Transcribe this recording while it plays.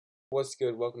What's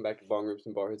good? Welcome back to Bong Rips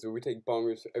and Bar Hits, where we take bong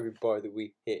rips for every bar that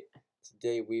we hit.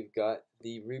 Today we've got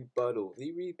the rebuttal,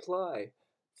 the reply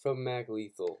from Mac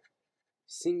Lethal.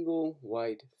 Single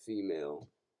white female.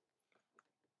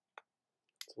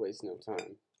 Let's waste no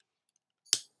time.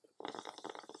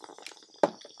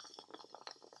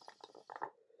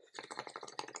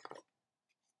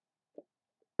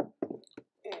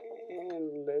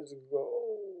 And let's go.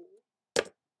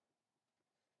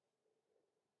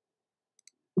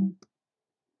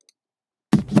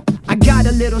 I got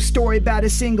a little story about a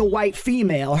single white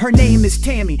female. Her name is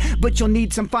Tammy, but you'll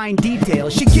need some fine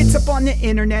details. She gets up on the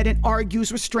internet and argues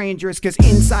with strangers, cause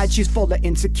inside she's full of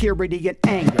insecurity and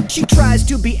anger. She tries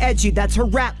to be edgy, that's her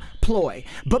rap ploy,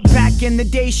 but back in the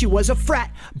day she was a frat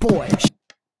boy.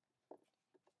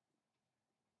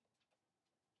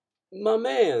 My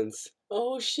mans.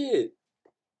 Oh shit.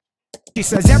 She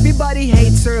says everybody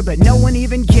hates her, but no one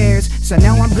even cares. So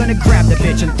now I'm gonna grab the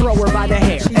bitch and throw her by the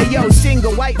hair. Hey yo,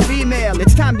 single white female,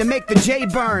 it's time to make the J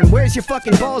burn. Where's your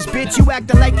fucking balls, bitch? You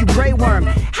acting like you Grey Worm.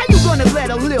 How you gonna let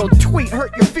a little tweet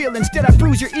hurt your feelings? Did I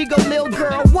bruise your ego, lil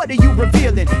girl? What are you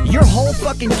revealing? Your whole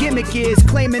fucking gimmick is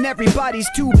claiming everybody's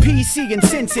too PC and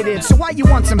sensitive. So why you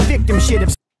want some victim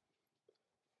shit?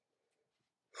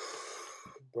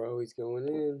 Bro, he's going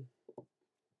in.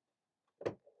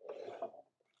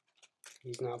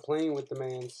 He's not playing with the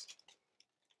mans.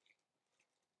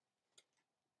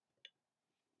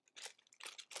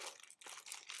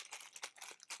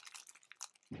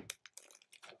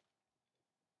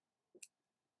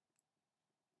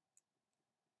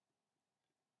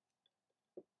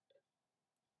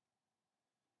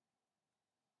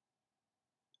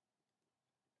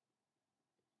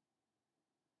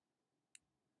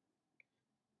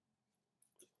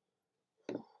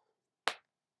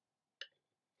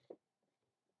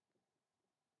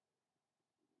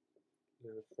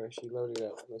 Freshly loaded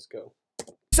up. Let's go.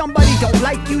 Somebody don't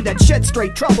like you, that shit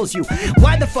straight troubles you.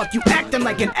 Why the fuck you acting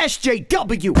like an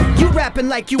SJW? You rapping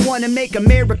like you wanna make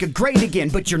America great again,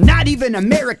 but you're not even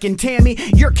American, Tammy,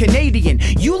 you're Canadian.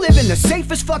 You live in the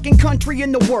safest fucking country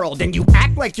in the world, and you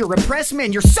act like you're repressed,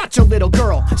 man, you're such a little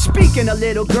girl. Speaking of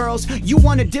little girls, you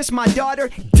wanna diss my daughter?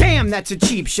 Damn, that's a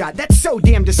cheap shot. That's so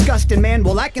damn disgusting, man.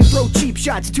 Well, I can throw cheap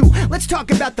shots too. Let's talk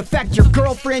about the fact your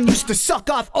girlfriend used to suck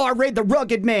off R.A. the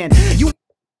Rugged Man. You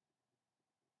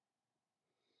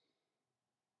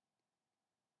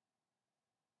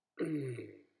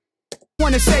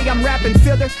wanna say I'm rapping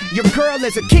filler? Your girl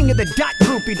is a king of the dot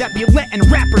groupie that be letting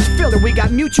rappers fill her. We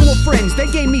got mutual friends,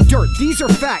 they gave me dirt, these are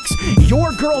facts.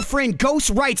 Your girlfriend ghost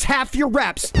writes half your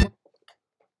raps.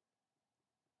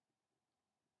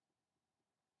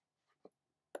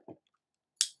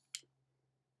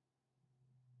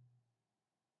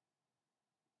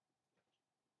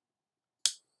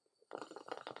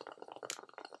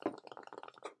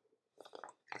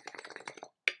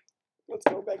 Let's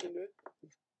go back into it.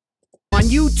 On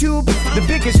YouTube, the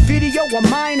biggest video of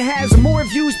mine has more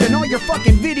views than all your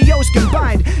fucking videos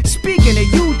combined. Speaking of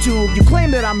YouTube, you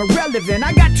claim that I'm irrelevant.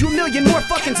 I got 2 million more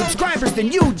fucking subscribers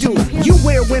than you do. You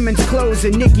wear women's clothes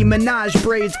and Nicki Minaj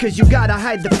braids, cause you gotta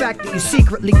hide the fact that you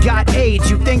secretly got AIDS.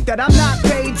 You think that I'm not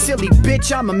paid? Silly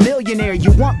bitch, I'm a millionaire.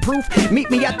 You want proof? Meet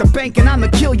me at the bank and I'ma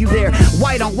kill you there.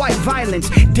 White on white violence,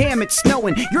 damn it's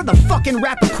snowing. You're the fucking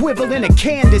rap equivalent of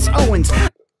Candace Owens.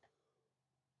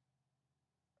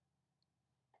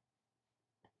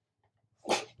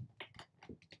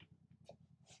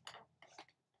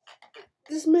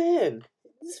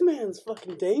 This man's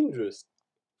fucking dangerous.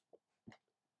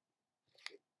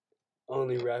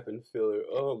 Only rapping filler.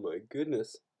 Oh my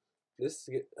goodness. This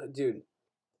dude.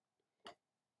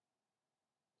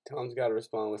 Tom's gotta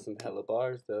respond with some hella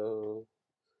bars though.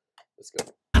 Let's go.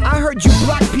 I heard you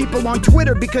block people on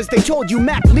Twitter because they told you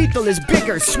Mac Lethal is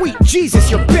bigger. Sweet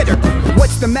Jesus, you're bitter.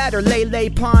 What's the matter,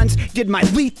 Lele Pons? Did my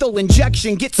lethal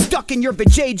injection get stuck in your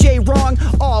vajayjay wrong?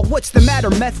 Aw, what's the matter,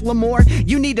 Meth Lamore?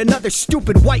 You need another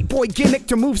stupid white boy gimmick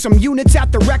to move some units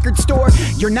at the record store?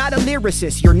 You're not a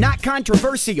lyricist, you're not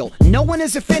controversial. No one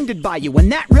is offended by you,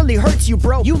 and that really hurts you,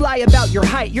 bro. You lie about your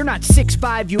height, you're not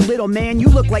 6'5", you little man. You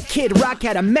look like Kid Rock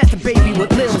had a meth baby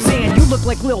with Lil Xan. You look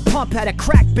like Lil Pump had a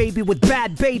crack baby with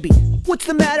Bad Baby. What's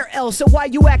the matter, Elsa? Why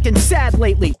you acting sad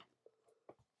lately?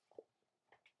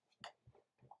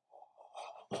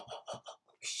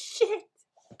 Shit.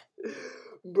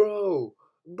 Bro.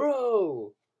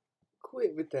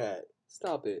 Quit with that.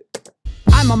 Stop it.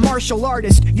 I'm a martial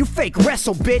artist. You fake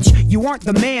wrestle, bitch. You aren't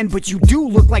the man, but you do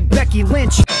look like Becky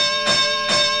Lynch.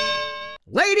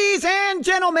 Ladies and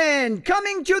gentlemen,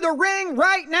 coming to the ring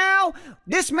right now,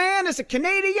 this man is a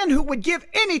Canadian who would give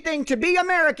anything to be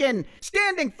American.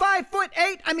 Standing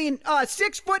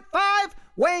 6'5",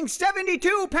 weighing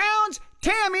 72 pounds,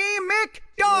 Tammy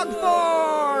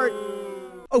McDogford.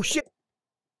 Oh shit.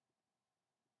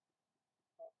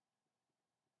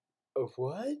 Of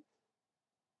what?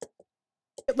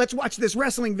 Let's watch this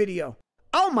wrestling video.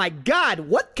 Oh my God,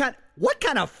 what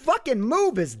kind of fucking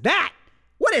move is that?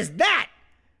 What is that?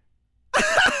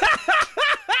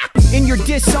 In your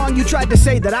diss song, you tried to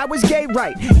say that I was gay,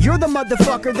 right? You're the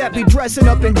motherfucker that be dressing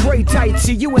up in gray tights,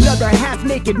 so you and other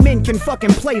half-naked men can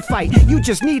fucking play fight. You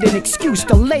just need an excuse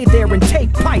to lay there and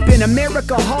take pipe. In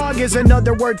America, hog is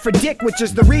another word for dick, which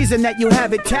is the reason that you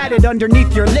have it tatted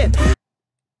underneath your lip.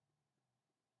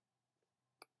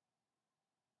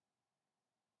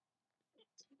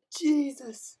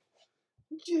 Jesus.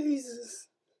 Jesus.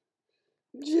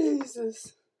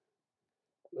 Jesus.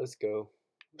 Let's go.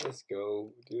 Let's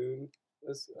go, dude.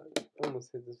 I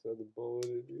almost hit this other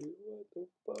bullet, dude. What the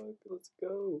fuck? Let's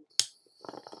go.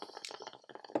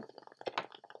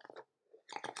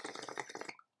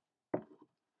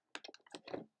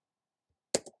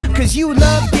 Cause you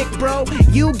love dick, bro.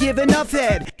 You give enough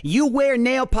head. You wear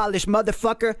nail polish,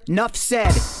 motherfucker. Nuff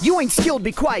said. You ain't skilled,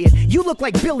 be quiet. You look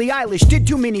like Billie Eilish. Did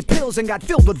too many pills and got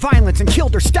filled with violence and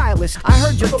killed her stylist. I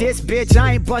heard your diss, bitch.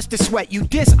 I ain't bust a sweat. You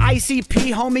diss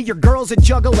ICP, homie. Your girl's a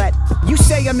juggalette. You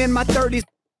say I'm in my 30s.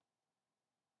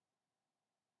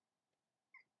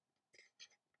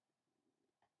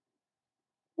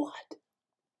 What?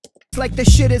 Like the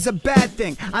shit is a bad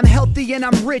thing. I'm healthy and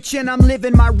I'm rich and I'm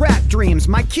living my rap dreams.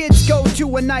 My kids go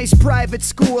to a nice private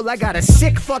school. I got a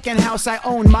sick fucking house, I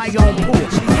own my own pool.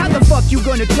 How the fuck you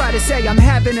gonna try to say I'm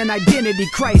having an identity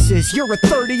crisis? You're a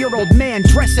 30-year-old man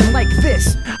dressing like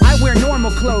this. I wear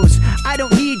normal clothes. I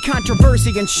don't need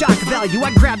controversy and shock value.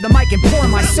 I grab the mic and pour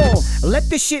my soul. Let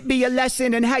this shit be a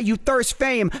lesson in how you thirst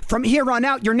fame. From here on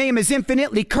out, your name is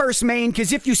infinitely cursed, man.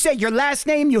 Cause if you say your last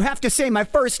name, you have to say my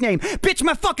first name. Bitch,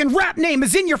 my fucking rap name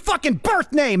is in your fucking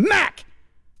birth name, Mac!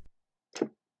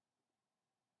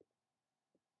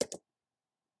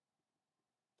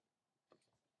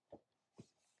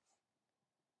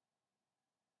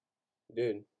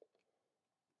 Dude.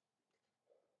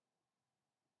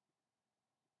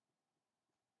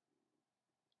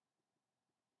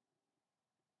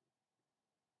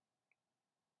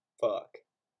 Fuck.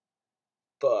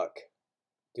 Fuck.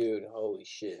 Dude, holy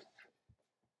shit.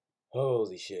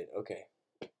 Holy shit. Okay.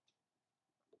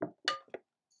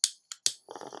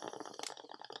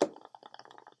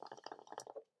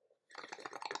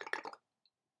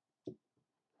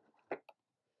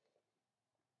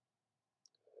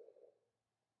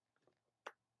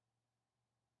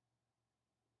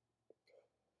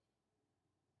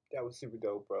 That was super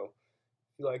dope, bro.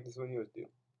 If you like this video, do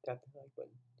tap the like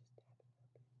button.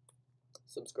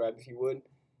 Subscribe if you would.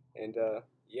 And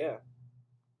yeah.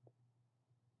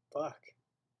 Fuck.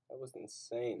 That was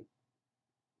insane.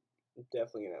 I'm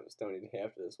definitely gonna have a Stony Day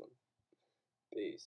after this one. Peace.